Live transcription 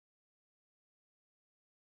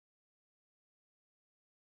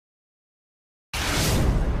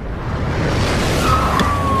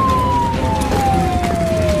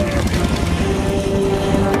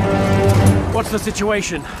the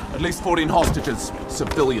situation? At least 14 hostages,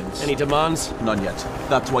 civilians. Any demands? None yet.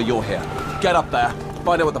 That's why you're here. Get up there,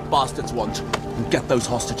 find out what the bastards want, and get those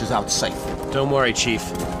hostages out safe. Don't worry, Chief.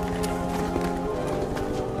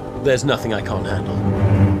 There's nothing I can't handle.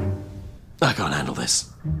 I can't handle this.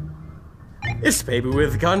 It's a baby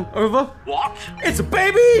with a gun. Over. What? It's a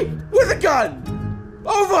baby with a gun!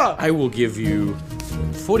 Over! I will give you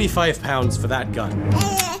 45 pounds for that gun.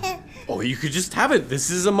 Or you could just have it. This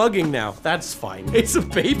is a mugging now. That's fine. It's a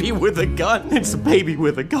baby with a gun. It's a baby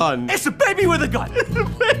with a gun. It's a baby with a gun. It's a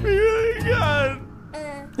baby with a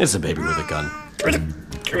gun. It's a baby with a gun.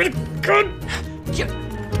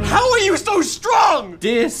 How are you so strong?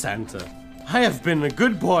 Dear Santa, I have been a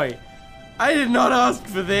good boy. I did not ask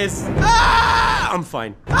for this. Ah! I'm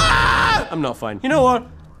fine. Ah! I'm not fine. You know what?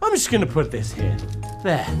 I'm just gonna put this here.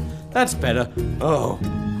 There. That's better. Oh,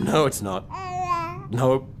 no, it's not.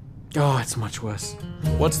 No. Oh, it's much worse.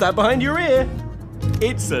 What's that behind your ear?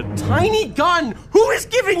 It's a tiny gun. Who is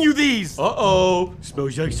giving you these? Uh-oh.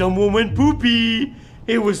 Smells like someone went poopy.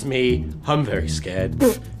 It was me. I'm very scared.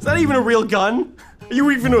 Is that even a real gun? Are you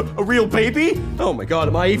even a real baby? Oh my god,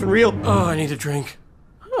 am I even real? Oh, I need a drink.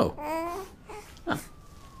 Oh.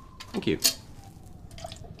 Thank you.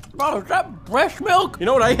 Oh, is that breast milk? You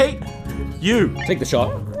know what I hate? You. Take the shot.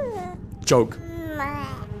 Joke.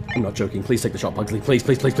 I'm not joking. Please take the shot, Pugsley. Please,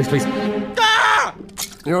 please, please, please, please. Ah!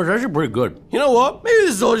 You know, it's actually pretty good. You know what? Maybe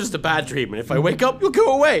this is all just a bad treatment. If I wake up, you'll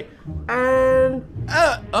go away. Oh.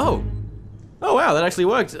 Oh, wow, that actually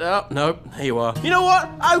worked. Oh, no, there you are. You know what?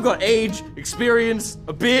 I've got age, experience,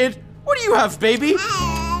 a beard. What do you have, baby?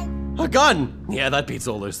 A gun. Yeah, that beats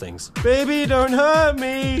all those things. Baby, don't hurt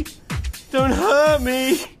me. Don't hurt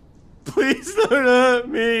me. Please don't hurt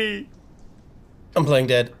me. I'm playing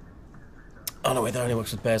dead. Oh no, wait, that only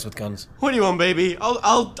works with bears with guns. What do you want, baby?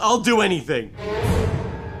 I'll do anything.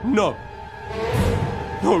 No.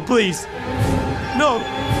 No, please. No.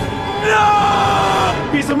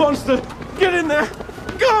 No! He's a monster. Get in there.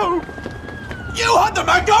 Go! You hunt the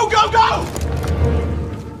man! Go, go, go!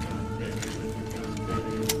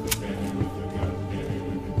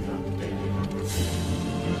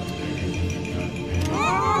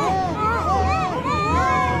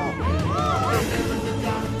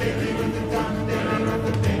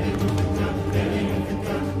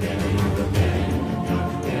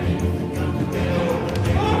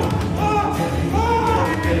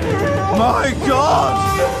 My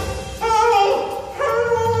God!